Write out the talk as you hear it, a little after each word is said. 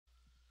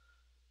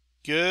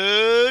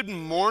Good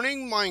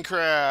morning,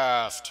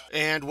 Minecraft,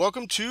 and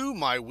welcome to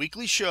my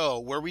weekly show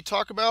where we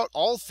talk about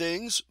all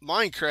things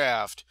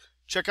Minecraft.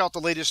 Check out the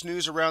latest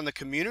news around the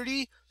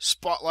community,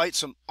 spotlight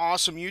some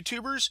awesome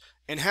YouTubers,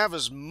 and have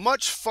as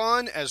much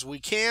fun as we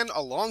can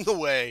along the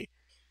way.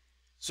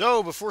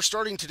 So, before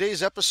starting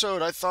today's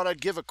episode, I thought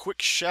I'd give a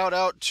quick shout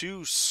out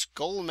to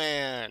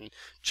Skullman.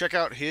 Check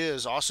out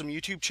his awesome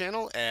YouTube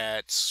channel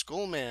at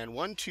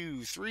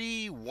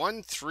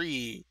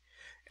Skullman12313.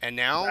 And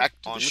now, Back to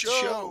the on with the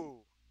show. show.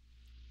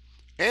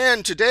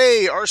 And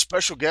today, our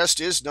special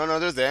guest is none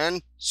other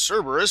than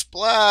Cerberus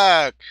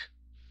Black.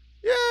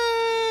 Yay!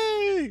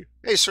 Hey,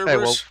 Hey,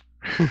 Cerberus. Wolf.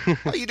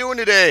 How you doing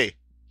today?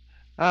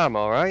 I'm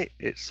alright.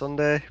 It's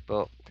Sunday,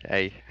 but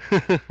hey.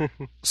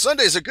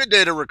 Sunday's a good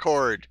day to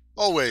record.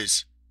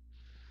 Always.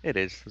 It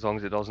is, as long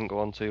as it doesn't go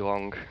on too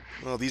long.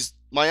 Well,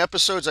 my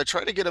episodes, I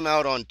try to get them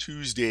out on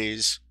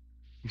Tuesdays.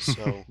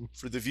 So,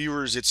 for the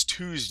viewers, it's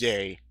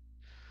Tuesday.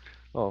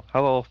 Oh,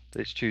 hello,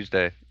 it's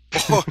Tuesday.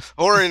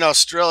 Or in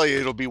Australia,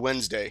 it'll be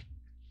Wednesday.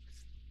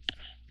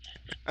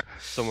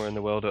 Somewhere in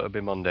the world it'll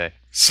be Monday.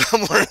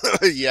 Somewhere.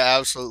 Yeah,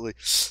 absolutely.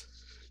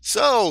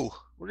 So,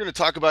 we're going to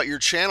talk about your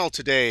channel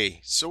today.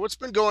 So, what's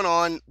been going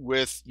on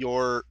with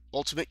your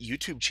Ultimate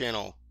YouTube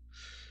channel?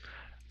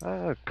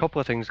 A couple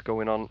of things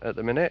going on at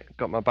the minute.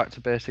 Got my Back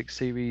to Basics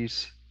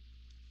series,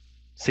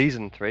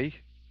 Season 3.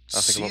 I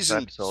think I'm up to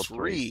Season episode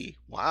 3.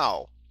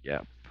 Wow.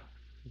 Yep.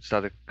 Just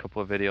had a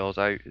couple of videos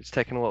out. It's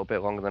taken a little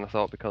bit longer than I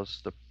thought because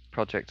the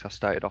project I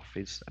started off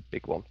is a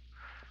big one.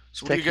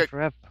 So, It's taking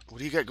forever. what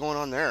do you got going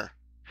on there?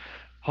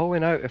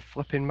 Hauling out a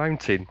flipping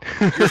mountain.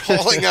 You're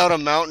hauling out a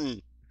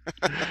mountain.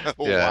 Yeah.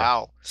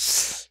 Wow.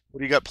 What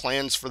do you got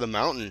plans for the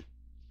mountain?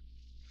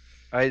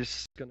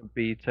 It's going to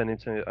be turned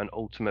into an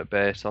ultimate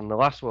base. On the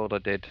last world I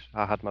did,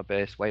 I had my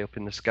base way up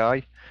in the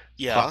sky,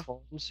 Yeah.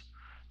 platforms.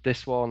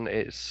 This one,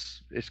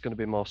 it's going to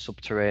be more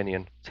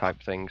subterranean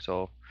type thing.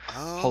 So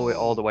haul it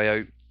all the Oh, way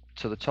out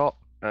to the top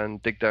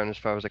and dig down as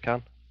far as I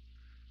can.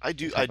 I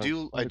Just have an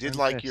did underground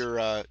like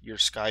base. your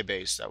sky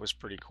base. That was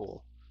pretty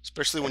cool,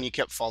 especially when you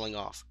kept falling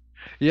off.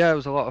 Yeah, it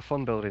was a lot of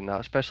fun building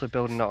that, especially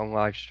building that on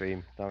live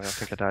stream. I mean, I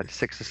think I died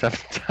 6 or 7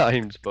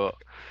 times, but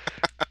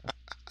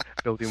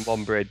building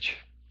one bridge.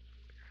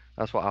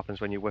 That's what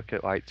happens when you work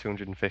at like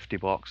 250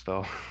 blocks,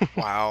 though.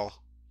 Wow.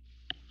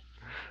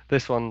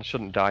 This one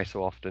shouldn't die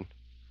so often.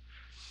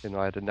 You know,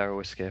 I had a narrow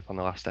escape on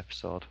the last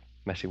episode,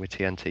 messing with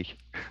TNT.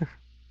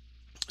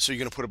 So you're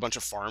gonna put a bunch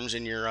of farms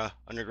in your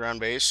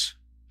underground base?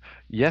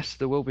 Yes,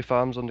 there will be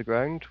farms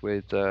underground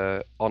with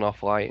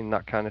on-off lighting,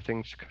 that kind of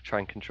thing, to try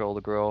and control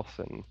the growth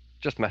and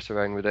just mess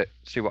around with it,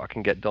 see what I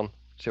can get done,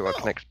 see what I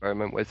can Oh,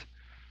 experiment with.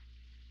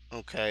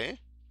 okay.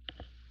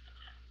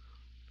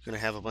 Gonna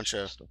have a bunch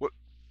of Stuff. what?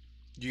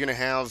 You gonna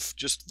have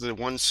just the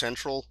one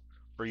central,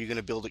 or are you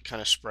gonna build it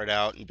kind of spread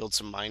out and build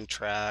some mine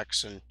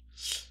tracks and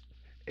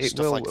It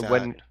stuff will like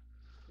that?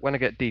 when I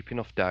get deep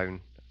enough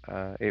down,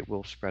 it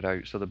will spread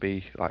out. So there'll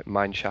be like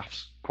mine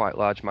shafts, quite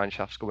large mine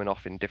shafts going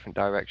off in different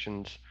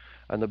directions,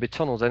 and there'll be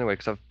tunnels anyway.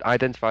 Because I've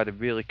identified a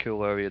really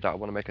cool area that I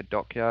want to make a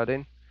dockyard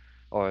in,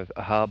 or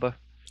a harbour.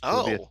 So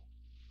there'll be an Oh,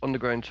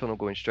 underground tunnel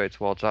going straight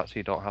towards that, so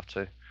you don't have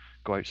to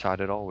go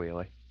outside at all,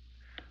 really.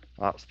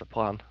 That's the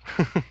plan.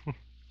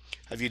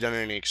 have you done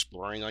any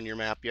exploring on your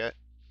map yet?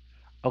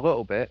 A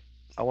little bit.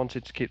 I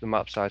wanted to keep the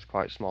map size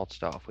quite small to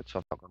start off with, so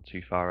I've not gone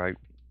too far out.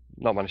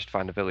 Not managed to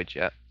find a village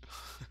yet,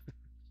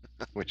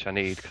 which I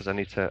need because I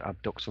need to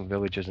abduct some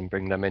villagers and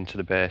bring them into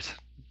the base. So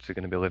they're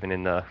going to be living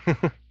in there.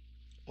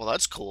 Well,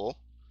 that's cool.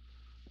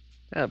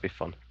 That'll be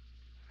fun.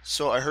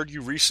 So I heard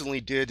you recently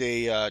did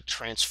a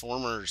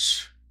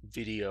Transformers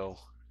video.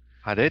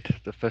 I did.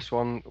 The first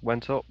one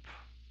went up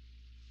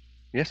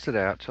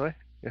yesterday, actually.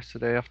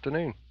 Yesterday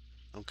afternoon.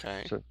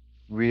 Okay. It's a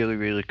really,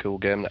 really cool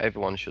game that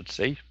everyone should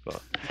see,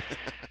 but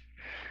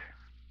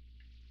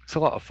it's a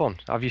lot of fun.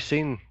 Have you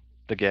seen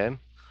the game?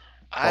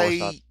 Or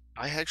that?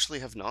 I actually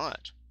have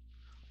not.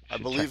 You I should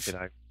check believe, it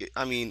out.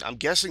 I mean, I'm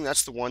guessing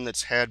that's the one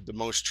that's had the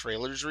most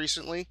trailers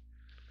recently.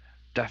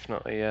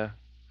 Definitely, yeah.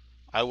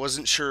 I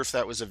wasn't sure if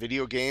that was a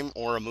video game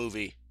or a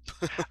movie.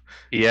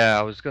 Yeah,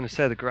 I was going to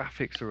say the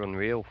graphics are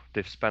unreal.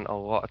 They've spent a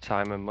lot of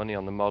time and money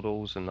on the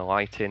models and the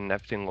lighting.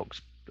 Everything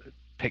looks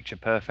picture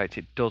perfect.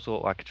 It does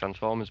look like a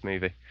Transformers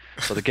movie.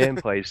 But the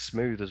gameplay is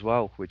smooth as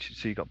well, which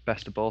so you got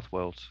best of both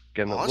worlds.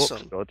 Game that looks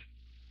Awesome. good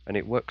and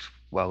it works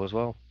well as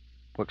well.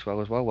 Works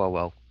well as well,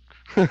 well.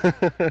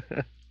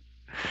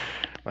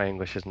 My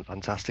English isn't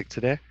fantastic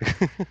today.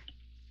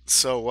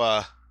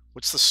 So,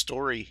 what's the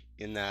story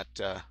in that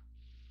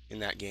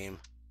game?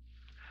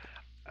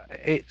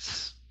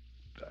 It's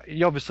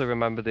you obviously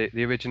remember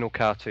the original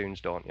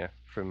cartoons, don't you?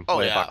 From Oh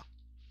way yeah. back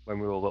when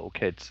we were little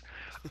kids.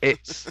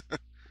 It's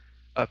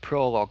a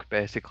prologue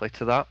basically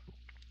to that.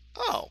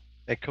 Oh,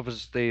 It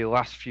covers the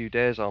last few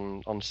days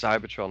on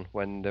Cybertron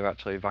when they're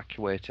actually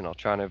evacuating or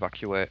trying to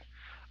evacuate,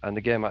 and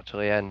the game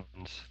actually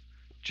ends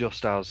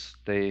just as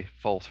they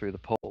fall through the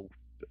portal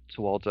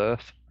towards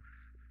Earth.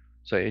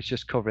 So it's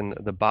just covering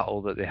the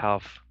battle that they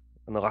have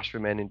in the last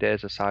remaining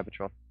days of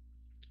Cybertron.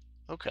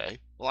 Okay.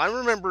 Well, I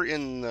remember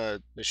in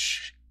the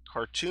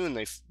cartoon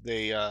they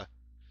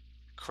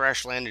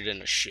crash landed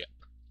in a ship.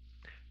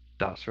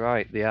 That's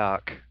right, the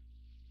Ark,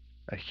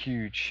 a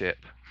huge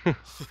ship.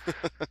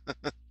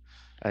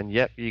 And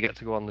yep, you get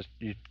to go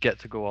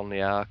on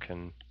the Ark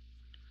and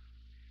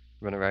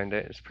run around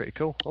it. It's pretty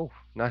cool. Oh,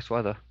 nice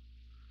weather.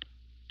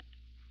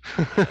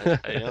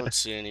 I don't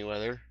see any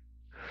weather.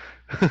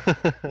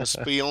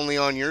 Must be only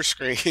on your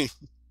screen.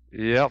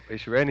 Yep,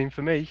 it's raining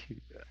for me.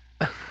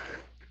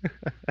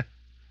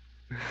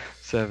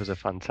 Servers are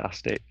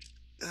fantastic.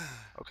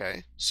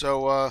 Okay.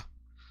 So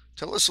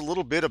tell us a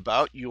little bit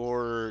about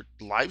your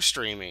live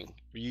streaming.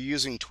 Are you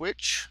using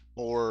Twitch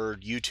or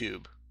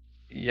YouTube?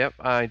 Yep,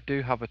 I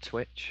do have a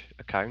Twitch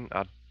account.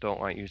 I don't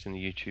like using the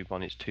YouTube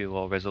one, it's too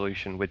low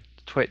resolution. With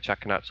Twitch, I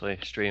can actually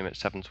stream at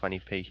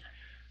 720p,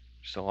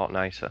 which is a lot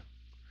nicer.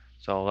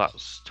 So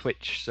that's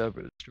Twitch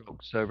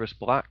Cerberus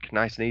Black,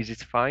 nice and easy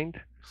to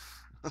find.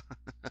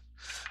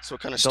 So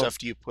what kind of Don't stuff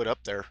do you put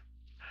up there?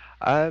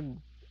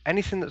 um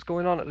anything that's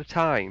going on at the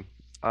time.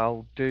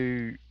 I'll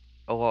do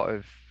a lot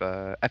of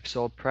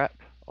episode prep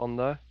on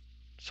there,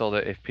 so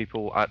that if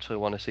people actually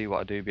want to see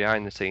what I do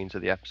behind the scenes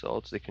of the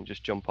episodes, they can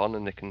just jump on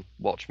and they can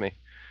watch me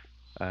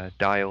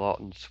die a lot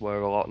and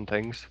swear a lot and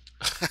things.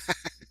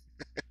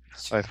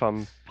 Or if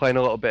I'm playing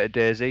a little bit of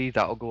DayZ,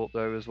 that'll go up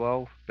there as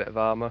well. Bit of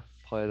armor,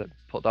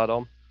 put that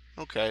on.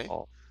 Okay.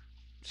 Or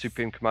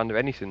Supreme Commander,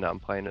 anything that I'm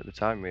playing at the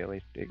time,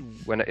 really.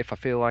 If I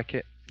feel like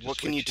it, just What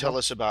can you switch it tell on.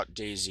 us about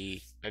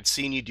DayZ? I've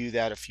seen you do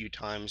that a few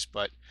times,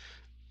 but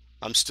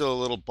I'm still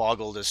a little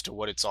boggled as to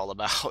what it's all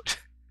about.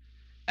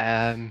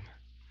 Um,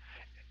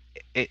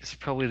 it's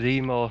probably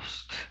the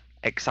most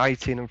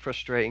exciting and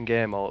frustrating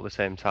game all at the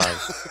same time.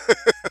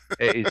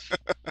 It is.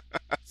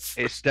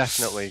 It's First,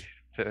 definitely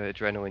for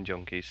adrenaline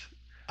junkies.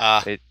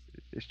 ah, It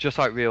it's just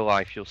like real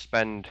life. You'll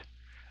spend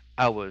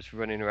hours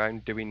running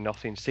around doing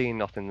nothing, seeing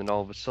nothing, then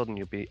all of a sudden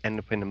you'll end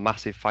up in a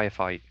massive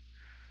firefight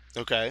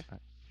okay.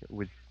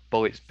 with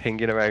bullets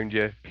pinging around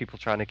you, people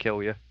trying to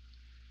kill you.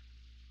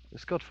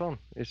 It's good fun.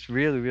 It's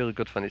really, really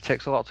good fun. It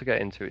takes a lot to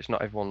get into. It's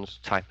not everyone's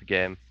type of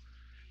game.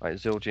 Like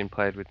Zildjian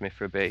played with me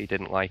for a bit, he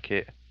didn't like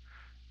it.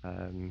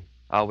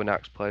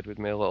 Alwinax played with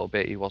me a little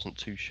bit, he wasn't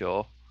too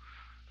sure.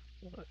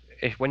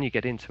 When you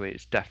get into it,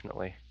 it's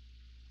definitely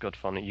good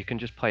fun. You can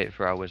just play it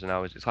for hours and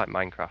hours. It's like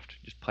Minecraft.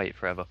 Just play it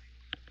forever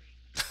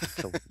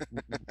until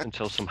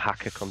until some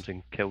hacker comes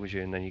and kills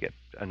you, and then you get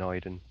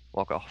annoyed and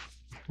log off.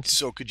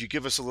 So could you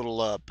give us a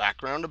little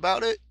background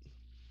about it?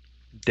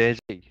 DayZ.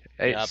 Yeah,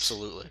 It's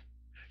absolutely.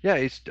 Yeah,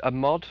 it's a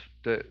mod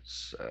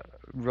that's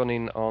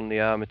running on the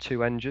Arma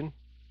 2 engine.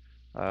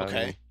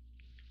 Okay. Um,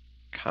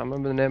 can't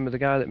remember the name of the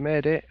guy that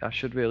made it. I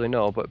should really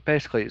know, but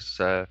basically it's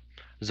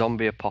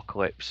zombie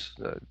apocalypse.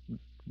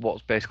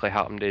 What's basically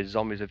happened is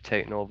zombies have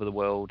taken over the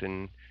world,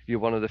 and you're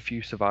one of the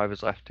few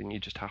survivors left, and you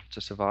just have to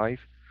survive.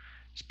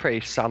 It's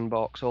pretty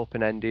sandbox,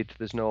 open-ended.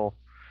 There's no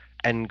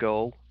end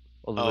goal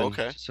other Oh, than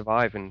okay. to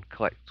survive and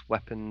collect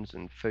weapons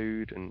and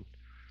food and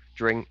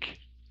drink,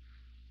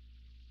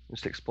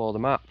 just explore the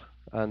map.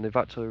 And they've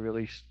actually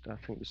released, I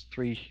think there's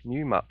 3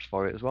 new maps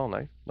for it as well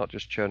now, not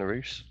just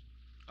Chernobyl,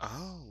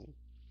 Oh,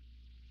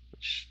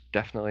 which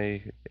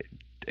definitely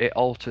it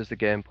alters the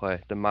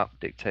gameplay. The map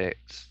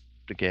dictates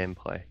the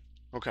gameplay.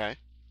 okay.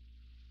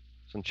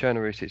 So in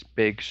Chernobyl, it's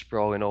big,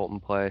 sprawling open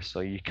place, so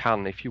you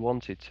can, if you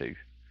wanted to,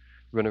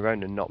 run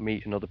around and not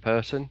meet another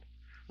person.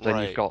 Then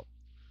you've Right. got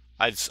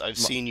I've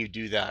seen you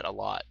do that a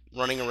lot.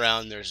 Running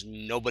around, there's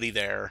nobody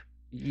there.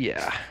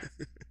 yeah,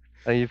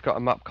 and you've got a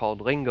map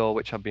called Lingo,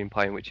 which I've been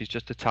playing, which is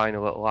just a tiny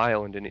little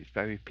island, and it's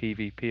very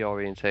PvP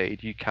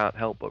orientated. You can't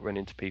help but run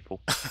into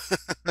people.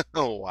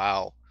 Oh,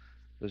 wow.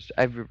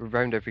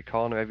 Around every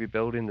corner, every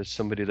building, there's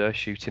somebody there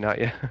shooting at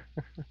you.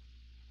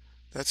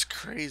 That's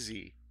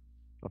crazy.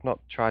 I've not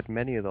tried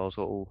many of those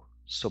little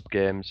sub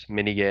games,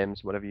 mini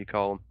games, whatever you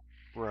call them.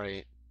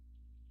 Right.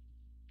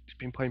 Just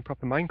been playing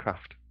proper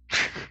Minecraft.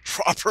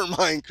 Proper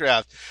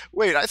Minecraft.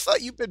 Wait, I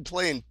thought you've been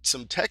playing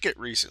some Tekkit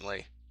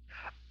recently.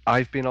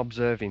 I've been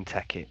observing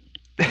Tekkit.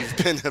 You've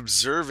been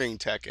observing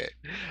Tekkit.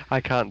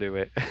 I can't do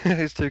it.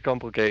 It's too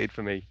complicated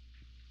for me.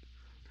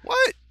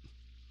 What?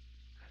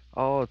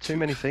 Oh, too Too,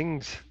 many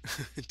things.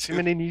 Too too.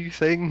 many new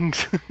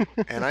things.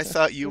 And I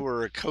thought you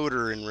were a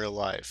coder in real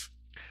life.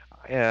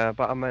 Yeah,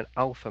 but I'm an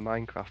alpha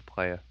Minecraft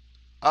player.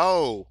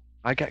 Oh,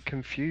 I get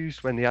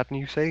confused when they add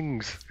new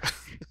things.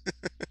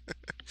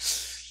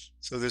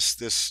 so this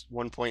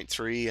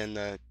 1.3 and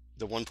the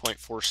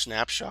 1.4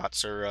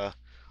 snapshots are a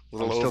I'm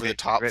little still over the getting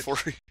to top for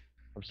grips. you.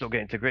 I'm still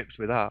getting to grips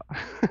with that.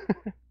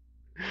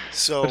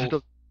 I just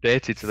So,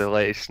 updated to the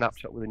latest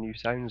snapshot with the new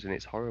sounds, and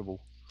it's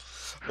horrible.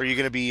 are you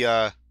gonna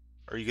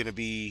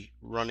be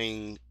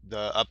running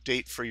the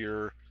update for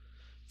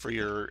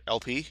your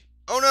LP?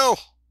 Oh no!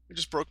 I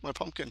just broke my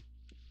pumpkin.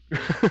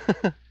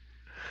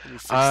 Let me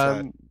fix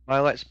that. My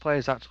Let's Play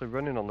is actually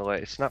running on the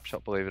latest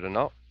snapshot, believe it or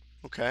not.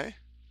 Okay.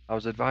 I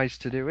was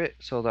advised to do it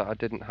so that I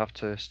didn't have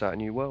to start a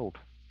new world,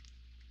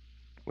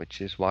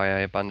 which is why I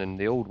abandoned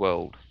the old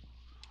world.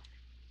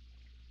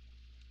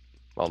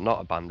 Well,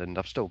 not abandoned,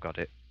 I've still got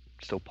it.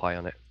 Still play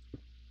on it.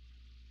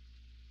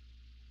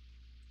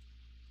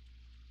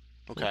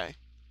 Okay.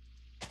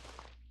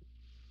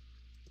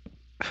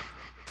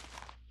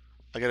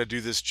 I gotta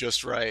do this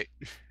just right.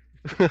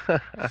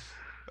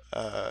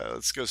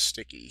 Let's go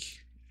sticky.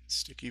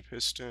 Sticky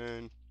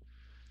piston.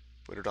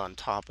 Put it on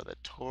top of the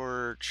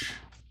torch.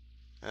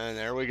 And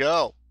there we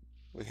go.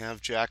 We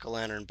have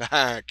Jack-o'-lantern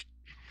back.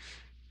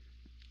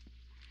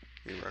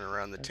 We run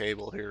around the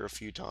table here a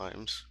few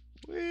times.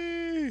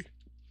 Whee! I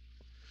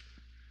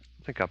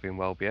think I've been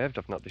well behaved.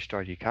 I've not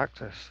destroyed your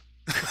cactus.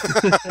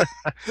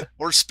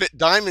 Or spit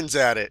diamonds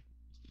at it.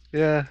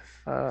 Yeah,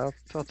 I've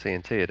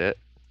TNT'd it.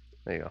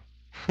 There you go.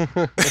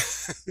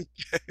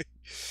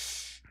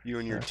 You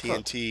and your Yeah,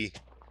 TNT.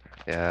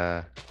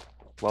 yeah,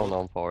 well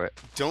known for it.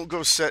 Don't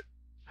go set.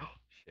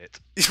 Shit.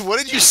 What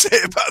did you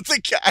say about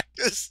the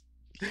cactus?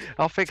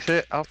 I'll fix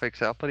it. I'll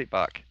put it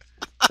back.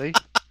 See?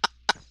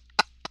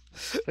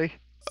 See?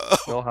 Oh.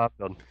 No harm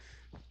done.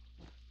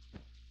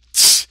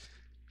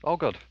 All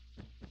good.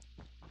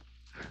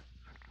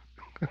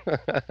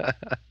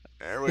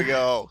 There we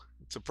go.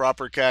 It's a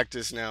proper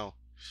cactus now.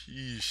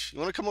 Sheesh. You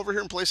want to come over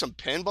here and play some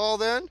pinball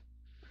then?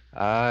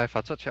 If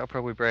I touch it, I'll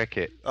probably break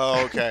it.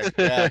 Oh, okay.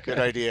 Yeah, good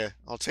idea.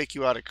 I'll take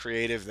you out of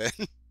creative then.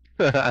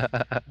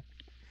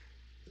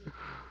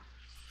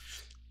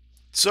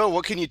 So,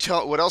 what can you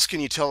tell? What else can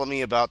you tell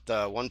me about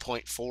the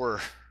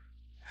 1.4?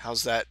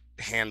 How's that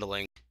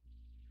handling?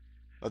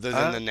 Other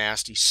than the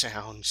nasty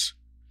sounds.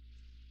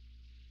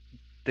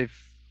 They've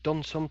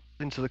done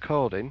something to the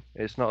coding.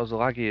 It's not as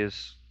laggy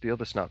as the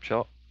other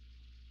snapshot.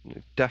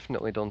 They've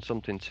definitely done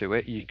something to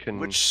it. You can.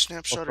 Which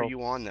snapshot are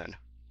you on then?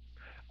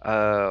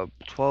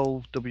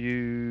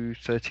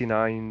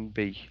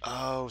 12W39B.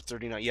 Oh,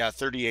 39. Yeah,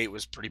 38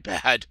 was pretty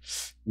bad.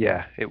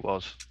 Yeah, it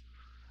was.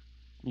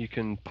 You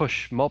can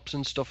push mobs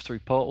and stuff through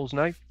portals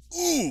now.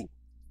 Ooh,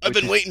 I've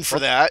been waiting for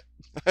that.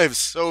 I've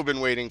so been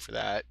waiting for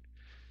that.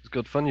 It's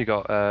good fun. You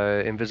got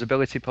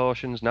invisibility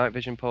potions, night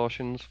vision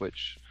potions,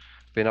 which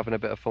I've been having a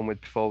bit of fun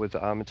with before with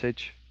the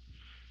Armitage.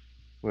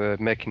 We're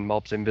making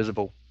mobs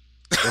invisible.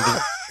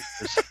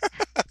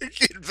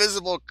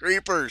 Invisible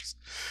creepers.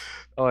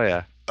 Oh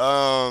yeah.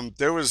 I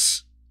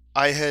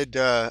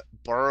had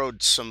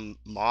borrowed some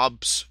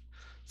mobs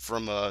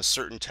from a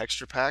certain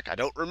texture pack. I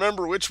don't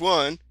remember which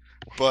one,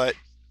 but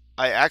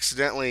I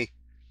accidentally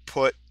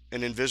put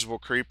an invisible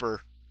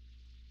creeper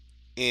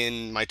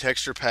in my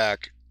texture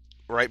pack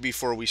right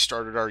before we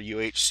started our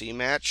UHC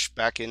match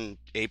back in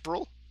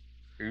April.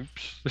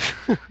 Oops.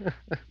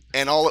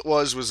 And all it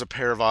was a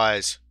pair of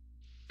eyes.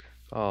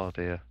 Oh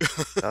dear.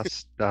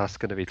 That's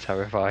going to be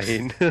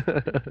terrifying.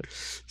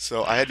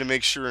 So I had to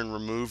make sure and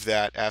remove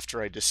that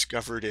after I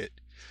discovered it.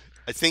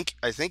 I think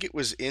it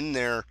was in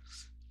there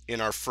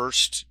in our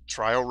first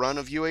trial run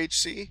of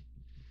UHC.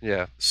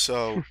 Yeah.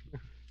 So,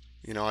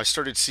 I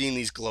started seeing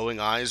these glowing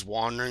eyes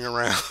wandering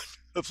around.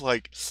 Of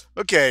like,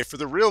 okay, for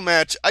the real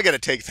match, I got to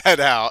take that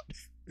out.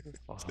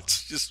 Oh,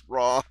 It's just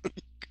wrong.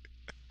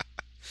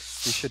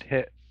 you should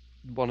hit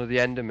one of the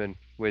Endermen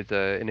with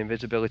an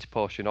invisibility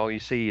potion. All you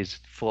see is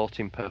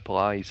floating purple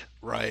eyes.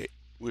 Right.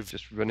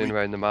 Just running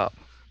around the map.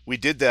 We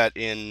did that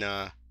in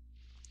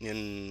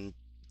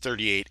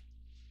 38A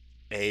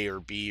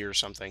or B or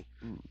something.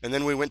 And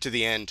then we went to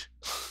the end.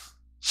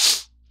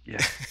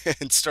 Yeah.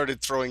 And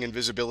started throwing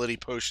invisibility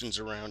potions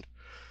around.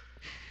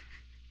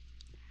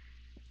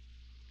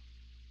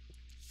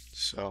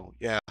 So,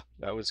 yeah,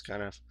 that was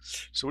kind of...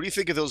 So what do you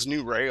think of those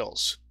new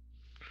rails?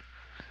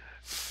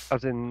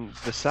 As in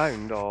the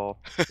sound, or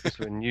is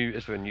there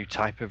a new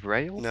type of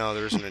rail? No,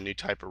 there isn't a new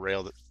type of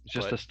rail. It's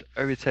just a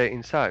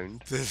irritating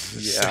sound.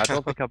 Yeah, I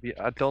don't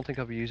think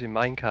I'll be using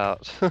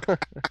minecarts.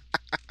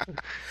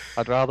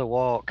 I'd rather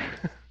walk.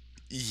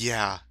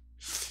 Yeah.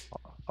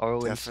 Or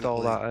I'll Definitely.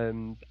 install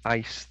that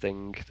ice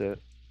thing that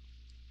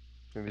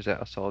who was it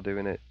I saw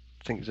doing it?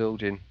 I think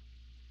Zul'jin.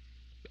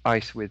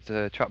 Ice with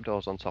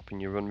trapdoors on top,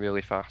 and you run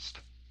really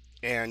fast.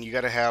 And you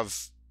got to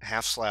have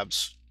half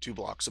slabs 2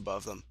 blocks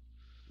above them.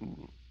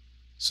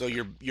 So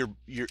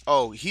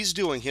he's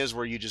doing his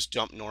where you just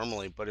jump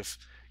normally, but if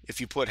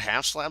you put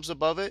half slabs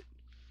above it,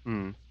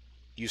 you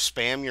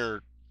spam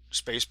your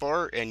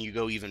spacebar and you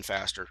go even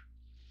faster.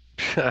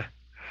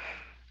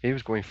 He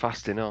was going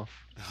fast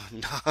enough.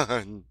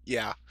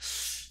 Yeah.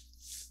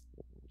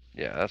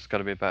 Yeah, that's got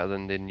to be better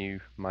than the new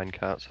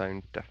minecart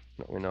sound.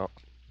 Definitely not.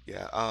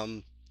 Yeah.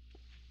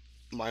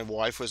 My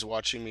wife was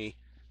watching me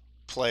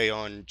play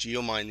on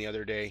GeoMine the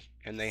other day,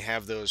 and they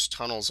have those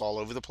tunnels all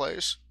over the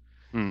place.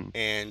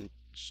 And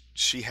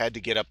she had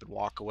to get up and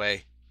walk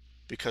away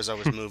because I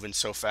was moving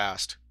so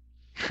fast.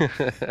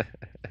 It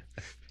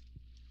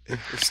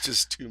was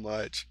just too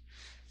much.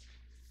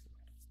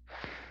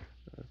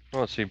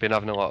 Well, so you've been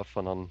having a lot of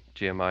fun on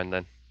GeoMine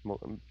then,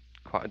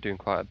 doing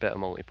quite a bit of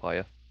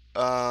multiplayer.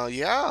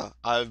 Yeah,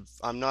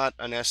 I'm not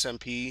an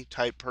SMP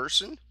type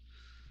person,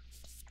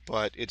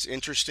 but it's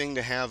interesting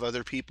to have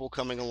other people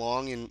coming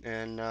along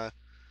and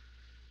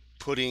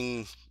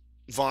putting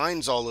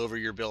vines all over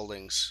your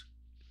buildings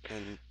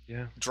and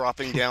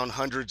dropping down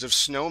hundreds of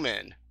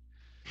snowmen.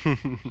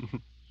 And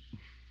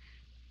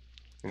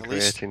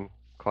creating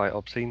quite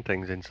obscene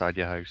things inside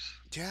your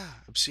house. Yeah,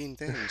 obscene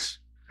things.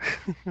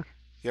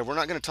 Yeah, we're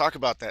not going to talk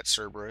about that,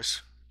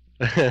 Cerberus.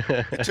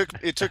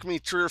 It took me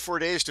 3 or 4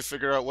 days to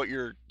figure out what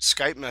your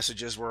Skype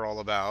messages were all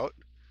about.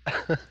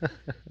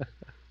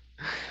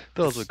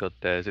 Those were It's good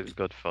days. It was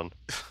good fun.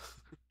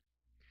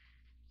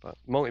 But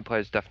multiplayer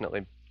is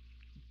definitely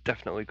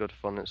good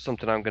fun. It's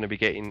something I'm going to be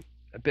getting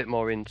a bit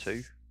more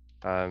into.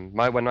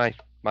 When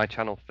my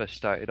channel first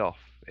started off,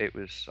 it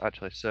was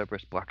actually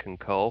Cerberus Black and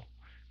Co.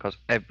 Because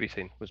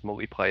everything was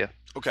multiplayer,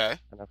 okay,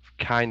 and I've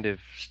kind of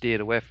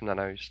steered away from that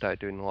now. Started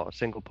doing a lot of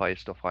single player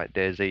stuff like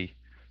DayZ,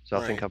 so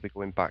I think right. I'll be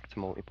going back to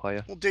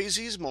multiplayer. Well,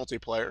 DayZ's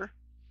multiplayer.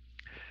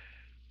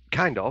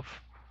 Kind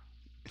of.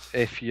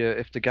 If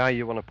the guy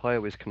you want to play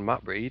with can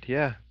map read,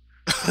 yeah.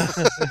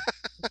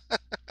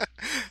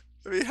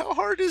 I mean, how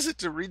hard is it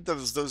to read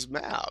those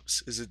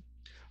maps?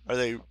 Are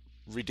they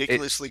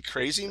It's ridiculously it's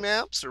crazy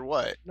maps or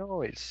what?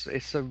 no,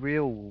 it's a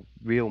real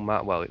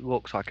map. Well, it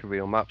looks like a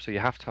real map, so you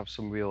have to have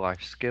some real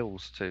life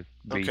skills to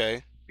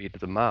Okay, read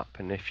the map.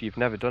 And if you've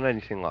never done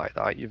anything like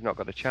that, you've not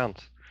got a chance.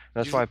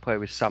 And that's you've why I play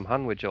with Sam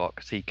Hanwich a lot,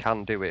 because he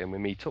can do it, and we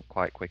meet up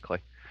quite quickly.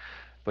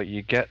 But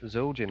you get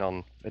Zul'jin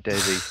on a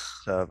DayZ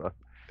server,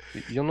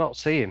 you'll not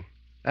see him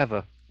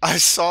ever. I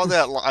saw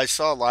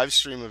a live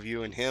stream of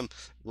you and him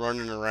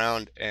running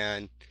around,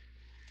 and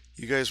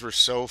you guys were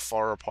so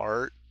far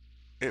apart.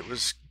 It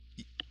was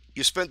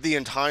you spent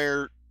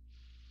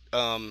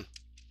um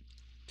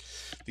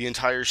the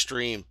entire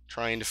stream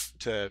trying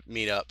to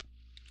meet up.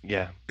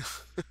 Yeah,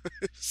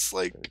 It's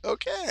like,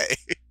 okay.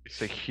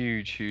 it's a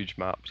huge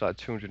map. It's like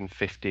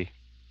 250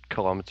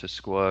 kilometers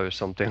square or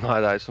something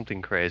like that. It's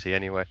something crazy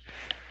anyway.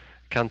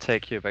 Can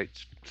take you about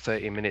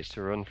 30 minutes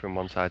to run from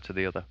one side to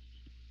the other.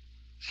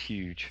 It's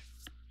huge.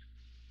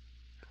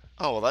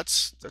 Oh, well,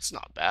 that's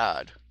not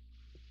bad.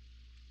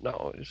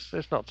 No,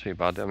 it's not too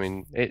bad. I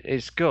mean,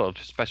 it's good,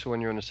 especially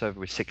when you're on a server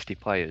with 60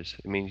 players.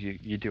 It means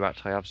you do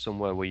actually have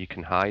somewhere where you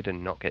can hide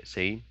and not get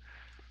seen.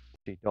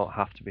 You don't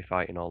have to be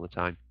fighting all the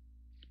time.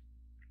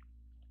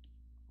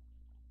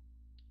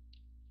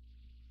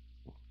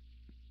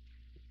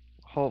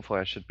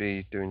 Hopefully, I should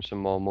be doing some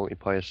more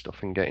multiplayer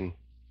stuff and getting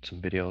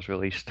some videos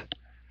released.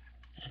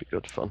 It'd be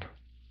good fun.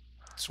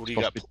 So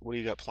Supposed to be what do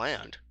you got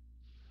planned?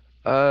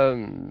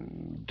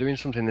 doing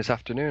something this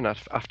afternoon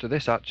after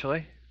this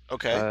actually.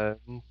 Okay.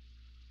 Um,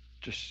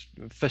 just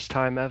first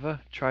time ever,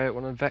 try out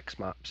one of Vex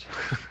maps.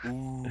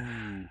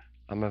 Ooh.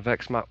 I'm a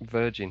Vex map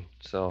virgin,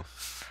 so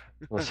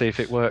we'll see if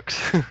it works.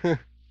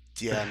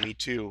 Yeah, me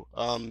too.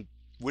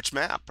 Which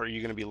map are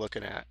you going to be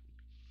looking at?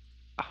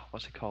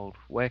 What's it called?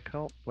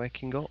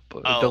 Waking up,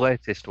 the Oh,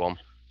 latest one.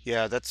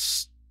 yeah,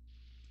 that's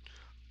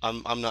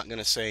I'm not going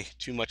to say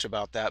too much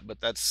about that, but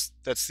that's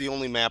the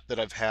only map that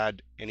I've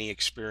had any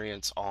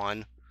experience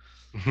on.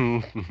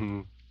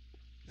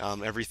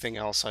 Everything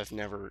else I've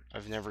never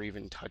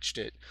even touched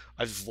it.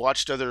 I've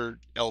watched other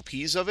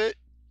LPs of it,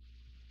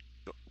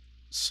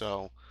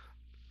 so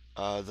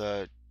uh,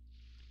 the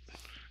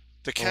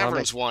the Well, I'm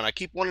Caverns one. I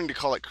keep wanting to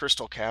call it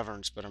Crystal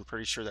Caverns, but I'm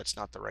pretty sure that's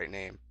not the right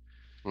name.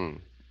 hmm.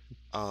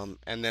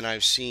 And then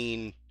I've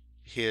seen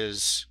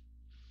his,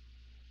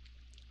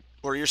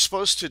 where you're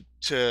supposed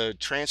to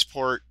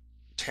transport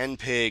 10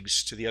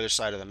 pigs to the other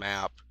side of the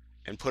map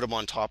and put them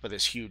on top of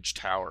this huge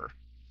tower.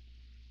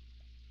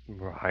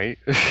 Right.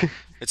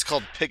 It's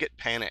called Pigot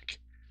Panic.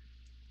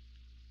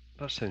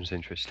 That sounds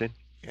interesting.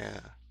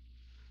 Yeah.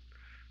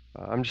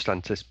 I'm just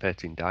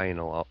anticipating dying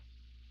a lot.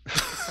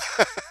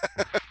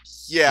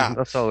 Yeah.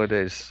 That's all it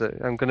is.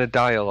 I'm gonna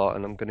die a lot,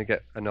 and I'm gonna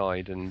get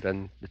annoyed, and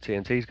then the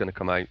TNT's gonna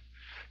come out.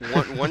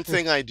 One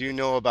thing I do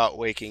know about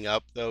waking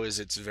up though is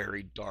it's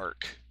very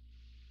dark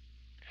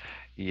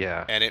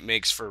Yeah, and it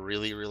makes for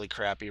really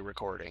crappy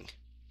recording.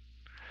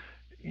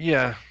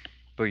 yeah.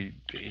 But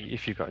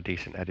if you've got a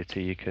decent editor,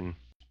 you can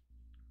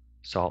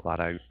sort that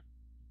out.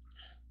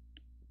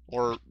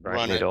 Or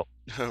Brighten it up.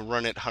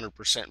 run it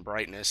 100%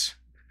 brightness.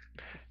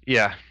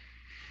 Yeah.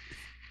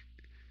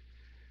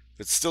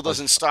 It still Let's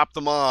doesn't stop the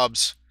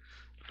mobs.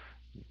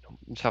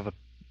 have a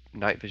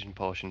night vision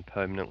potion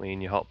permanently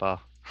in your hotbar.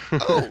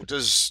 Oh,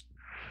 does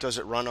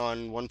it run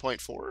on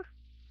 1.4?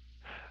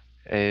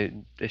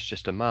 It's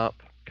just a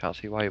map. Can't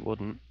see why it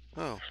wouldn't.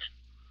 Oh.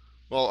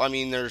 Well, I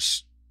mean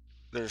there's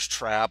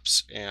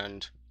traps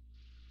and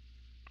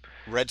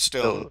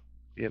redstone. The,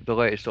 yeah, the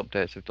latest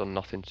updates have done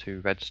nothing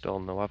to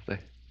Redstone, though, have they?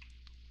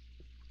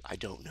 I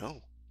don't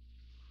know.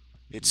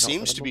 It Not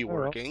that seems I'm to be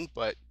aware of. working,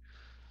 but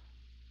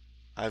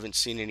I haven't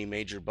seen any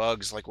major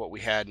bugs like what we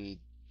had in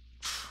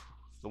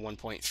the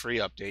 1.3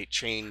 update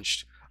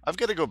changed. I've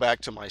got to go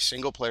back to my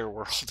single player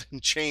world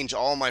and change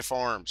all my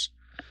farms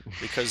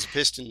because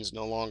pistons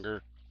no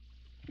longer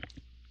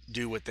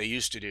do what they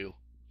used to do.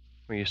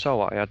 Well, you saw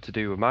what I had to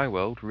do with my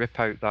world. Rip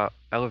out that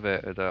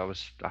elevator that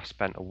I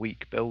spent a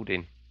week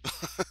building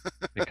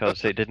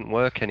because it didn't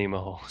work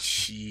anymore.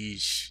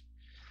 Sheesh.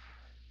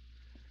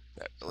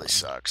 That really So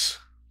sucks.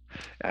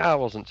 yeah, I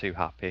wasn't too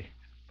happy.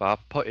 But I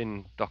put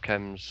in Doc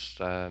M's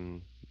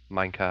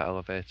minecart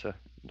elevator.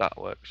 That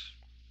works.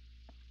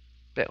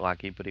 Bit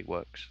laggy, but it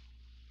works.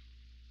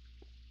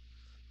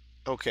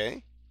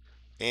 Okay.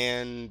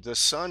 And the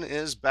sun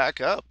is back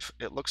up.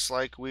 It looks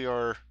like we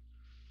are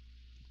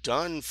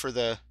done for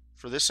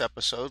this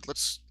episode.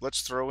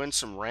 Let's throw in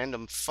some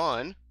random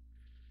fun.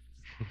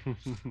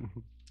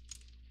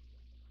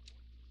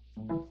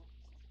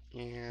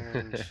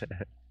 And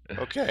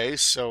okay,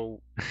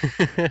 so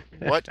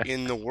what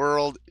in the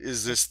world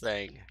is this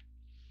thing?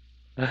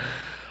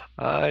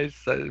 It's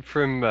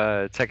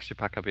from texture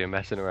pack I've been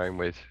messing around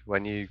with.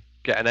 When you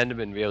get an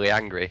Enderman really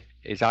angry,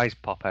 his eyes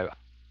pop out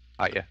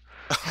at you.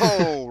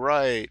 Oh,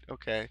 right.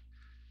 Okay.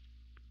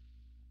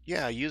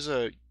 Yeah, use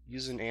an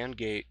AND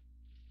gate.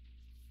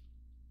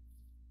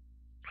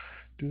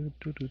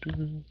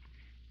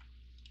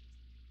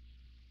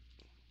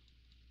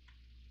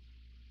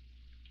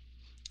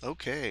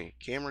 Okay,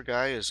 camera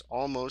guy is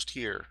almost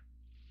here,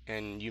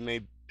 and you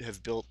may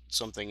have built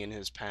something in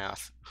his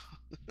path.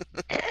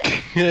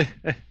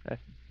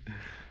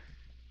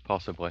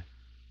 Possibly.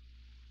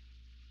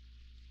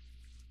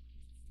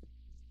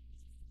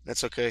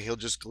 That's okay, he'll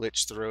just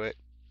glitch through it.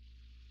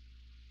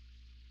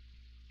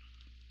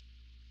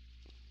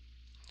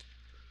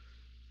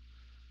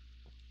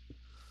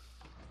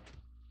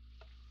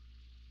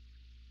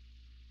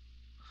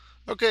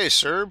 Okay,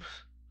 Serb.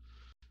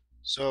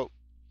 So,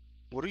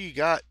 what do you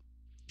got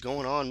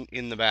going on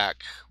in the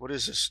back? What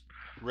is this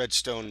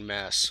redstone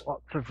mess?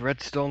 Lots of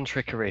redstone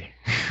trickery.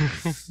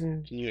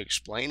 Can you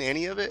explain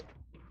any of it?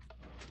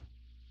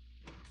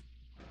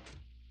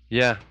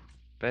 Yeah,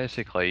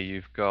 basically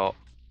you've got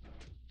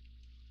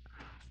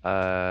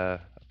a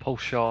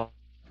pulse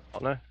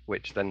shortener,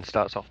 which then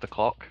starts off the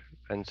clock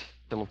and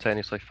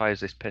simultaneously fires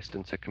this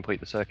piston to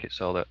complete the circuit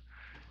so that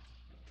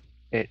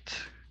it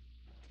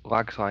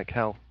lags like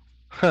hell.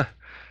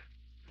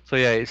 So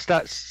yeah, it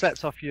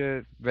sets off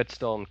your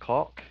redstone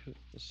clock,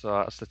 so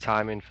that's the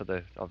timing for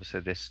the obviously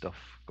this stuff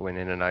going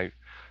in and out,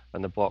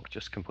 and the block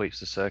just completes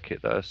the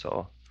circuit there.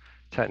 So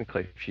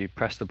technically, if you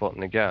press the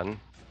button again,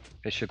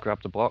 it should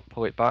grab the block,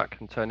 pull it back,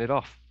 and turn it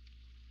off.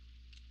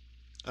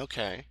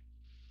 Okay.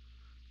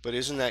 But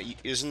isn't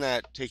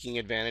that taking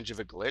advantage of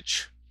a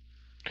glitch?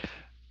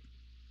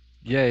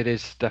 Yeah, it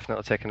is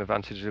definitely taking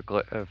advantage of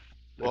the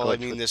Well, I glitch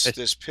mean with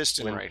this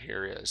piston when right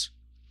here is.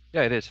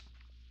 yeah, it is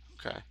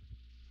Okay.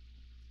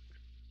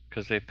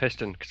 because the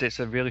piston because it's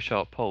a really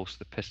short pulse,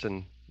 the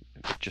piston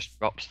just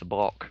drops the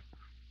block.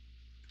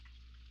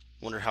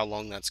 Wonder how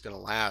long that's going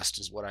to last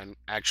is what I'm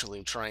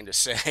actually trying to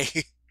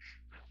say.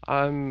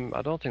 I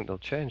don't think they'll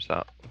change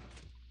that.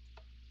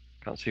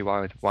 Can't see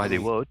why I they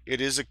mean, would. it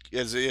is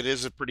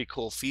a pretty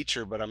cool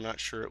feature, but I'm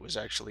not sure it was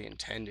actually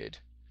intended.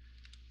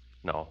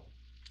 No,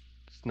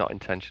 it's not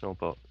intentional,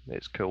 but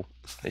it's cool.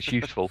 It's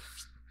useful.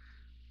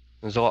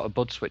 There's a lot of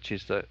bud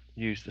switches that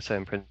use the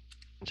same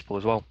principle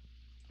as well,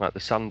 like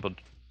the sand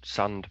bud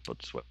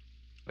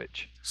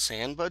switch.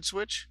 Sand bud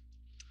switch?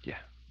 Yeah.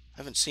 I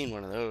haven't seen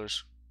one of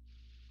those.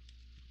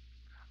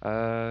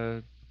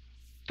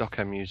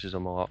 Dockham uses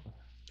them a lot.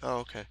 Oh,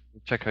 okay.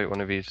 Check out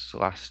one of his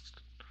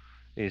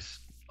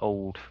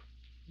old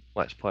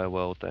Let's Play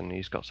World, and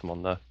he's got some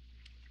on there.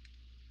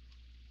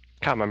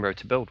 Can't remember how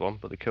to build one,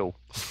 but they're cool.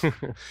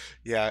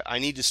 Yeah, I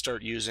need to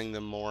start using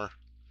them more.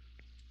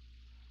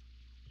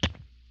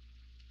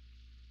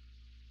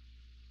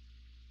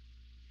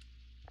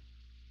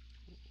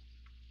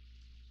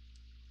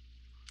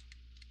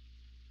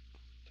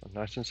 So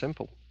nice and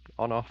simple.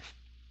 On, off.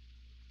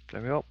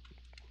 There we go.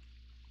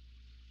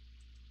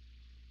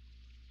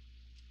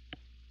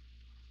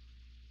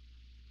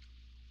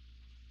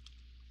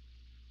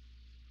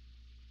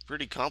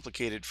 Pretty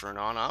complicated for an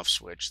on-off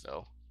switch,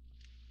 though.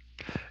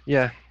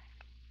 Yeah,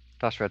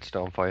 that's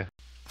redstone for you.